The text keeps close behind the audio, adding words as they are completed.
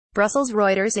Brussels.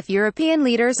 Reuters If European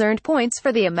leaders earned points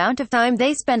for the amount of time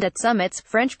they spend at summits,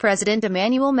 French President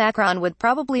Emmanuel Macron would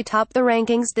probably top the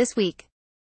rankings this week.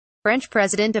 French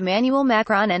President Emmanuel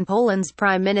Macron and Poland's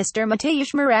Prime Minister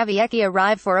Mateusz Morawiecki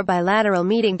arrive for a bilateral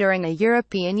meeting during a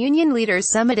European Union Leaders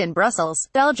Summit in Brussels,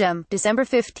 Belgium, December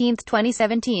 15,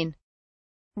 2017.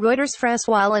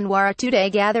 REUTERSFrancois LenoirA two-day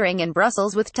gathering in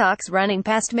Brussels with talks running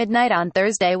past midnight on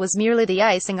Thursday was merely the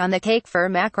icing on the cake for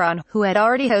Macron, who had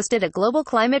already hosted a global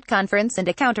climate conference and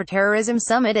a counter-terrorism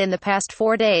summit in the past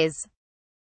 4 days.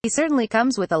 He certainly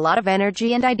comes with a lot of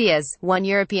energy and ideas, one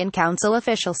European Council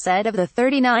official said of the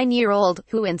 39-year-old,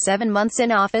 who in 7 months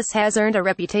in office has earned a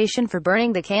reputation for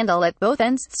burning the candle at both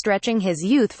ends, stretching his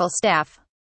youthful staff.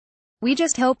 "We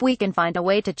just hope we can find a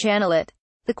way to channel it.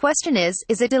 The question is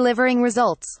it delivering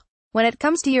results? When it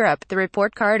comes to Europe, the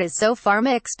report card is so far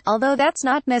mixed, although that's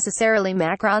not necessarily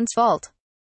Macron's fault."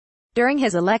 During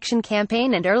his election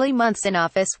campaign and early months in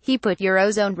office, he put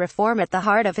Eurozone reform at the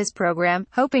heart of his program,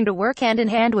 hoping to work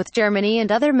hand-in-hand with Germany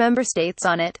and other member states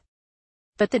on it.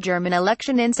 But the German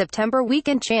election in September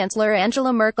weakened Chancellor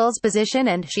Angela Merkel's position,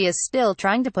 and she is still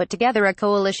trying to put together a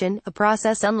coalition, a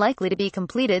process unlikely to be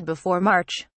completed before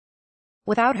March.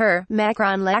 Without her,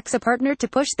 Macron lacks a partner to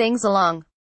push things along.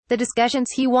 The discussions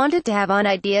he wanted to have on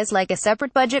ideas like a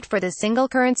separate budget for the single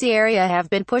currency area have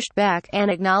been pushed back,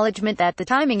 an acknowledgement that the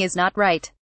timing is not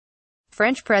right.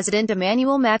 French President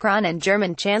Emmanuel Macron and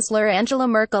German Chancellor Angela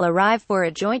Merkel arrive for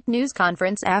a joint news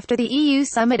conference after the EU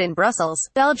summit in Brussels,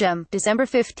 Belgium, December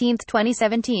 15,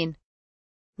 2017.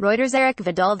 Reuters. Eric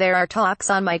Vidal. There are talks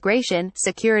on migration,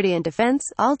 security and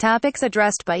defense, all topics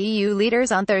addressed by EU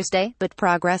leaders on Thursday, but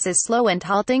progress is slow and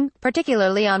halting,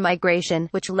 particularly on migration,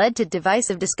 which led to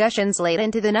divisive discussions late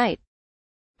into the night.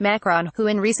 Macron, who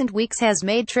in recent weeks has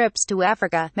made trips to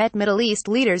Africa, met Middle East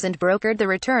leaders and brokered the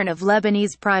return of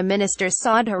Lebanese Prime Minister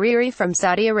Saad Hariri from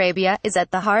Saudi Arabia, is at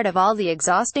the heart of all the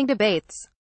exhausting debates.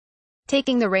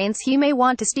 Taking the reins, he may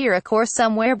want to steer a course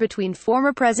somewhere between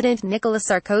former President Nicolas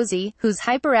Sarkozy, whose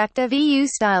hyperactive EU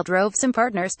style drove some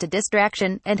partners to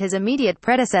distraction, and his immediate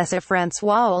predecessor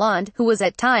François Hollande, who was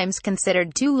at times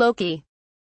considered too low-key.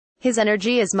 His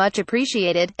energy is much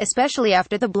appreciated, especially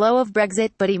after the blow of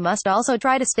Brexit, but he must also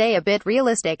try to stay a bit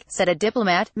realistic, said a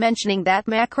diplomat, mentioning that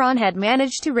Macron had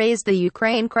managed to raise the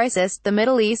Ukraine crisis, the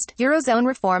Middle East, Eurozone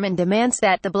reform and demands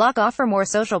that the bloc offer more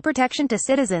social protection to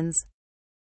citizens.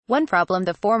 One problem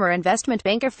the former investment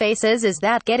banker faces is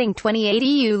that getting 28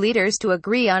 EU leaders to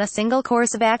agree on a single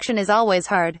course of action is always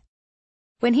hard.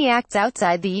 When he acts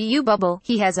outside the EU bubble,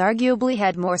 he has arguably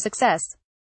had more success.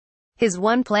 His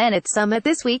One Planet summit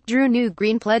this week drew new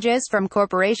green pledges from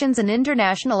corporations and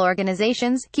international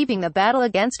organizations, keeping the battle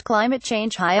against climate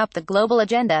change high up the global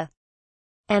agenda.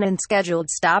 An unscheduled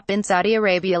stop in Saudi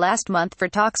Arabia last month for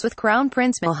talks with Crown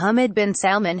Prince Mohammed bin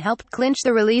Salman helped clinch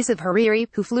the release of Hariri,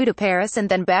 who flew to Paris and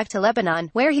then back to Lebanon,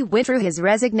 where he withdrew his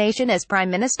resignation as prime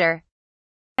minister.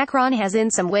 Macron has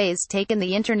in some ways taken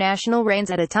the international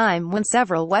reins at a time when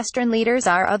several Western leaders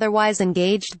are otherwise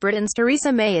engaged. Britain's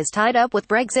Theresa May is tied up with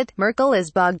Brexit, Merkel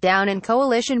is bogged down in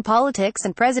coalition politics,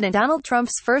 and President Donald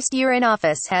Trump's first year in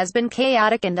office has been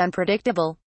chaotic and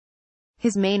unpredictable.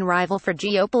 His main rival for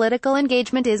geopolitical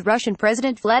engagement is Russian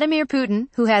President Vladimir Putin,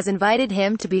 who has invited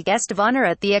him to be guest of honor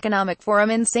at the Economic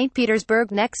Forum in St. Petersburg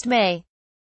next May.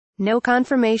 No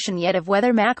confirmation yet of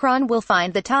whether Macron will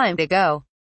find the time to go.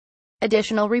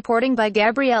 Additional reporting by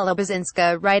Gabriela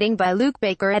Bazinska, writing by Luke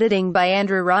Baker, editing by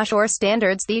Andrew Rochor.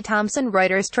 Standards. The Thomson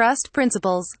Reuters Trust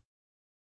Principles.